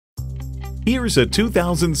Here's a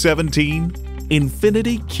 2017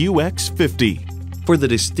 INFINITI QX50. For the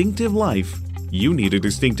distinctive life, you need a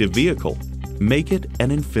distinctive vehicle. Make it an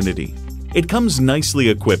Infiniti. It comes nicely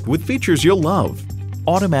equipped with features you'll love: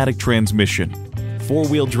 automatic transmission,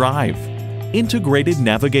 four-wheel drive, integrated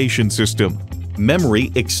navigation system,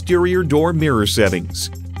 memory exterior door mirror settings,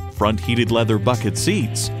 front heated leather bucket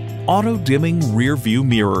seats, auto-dimming rear view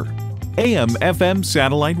mirror, AM/FM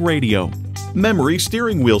satellite radio, memory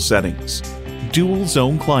steering wheel settings, dual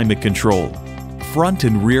zone climate control, front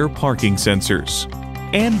and rear parking sensors,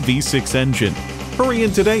 and V6 engine. Hurry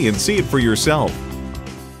in today and see it for yourself.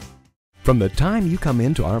 From the time you come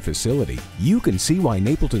into our facility, you can see why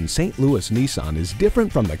Napleton St. Louis Nissan is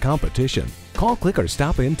different from the competition. Call, click, or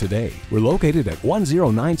stop in today. We're located at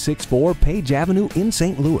 10964 Page Avenue in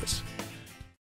St. Louis.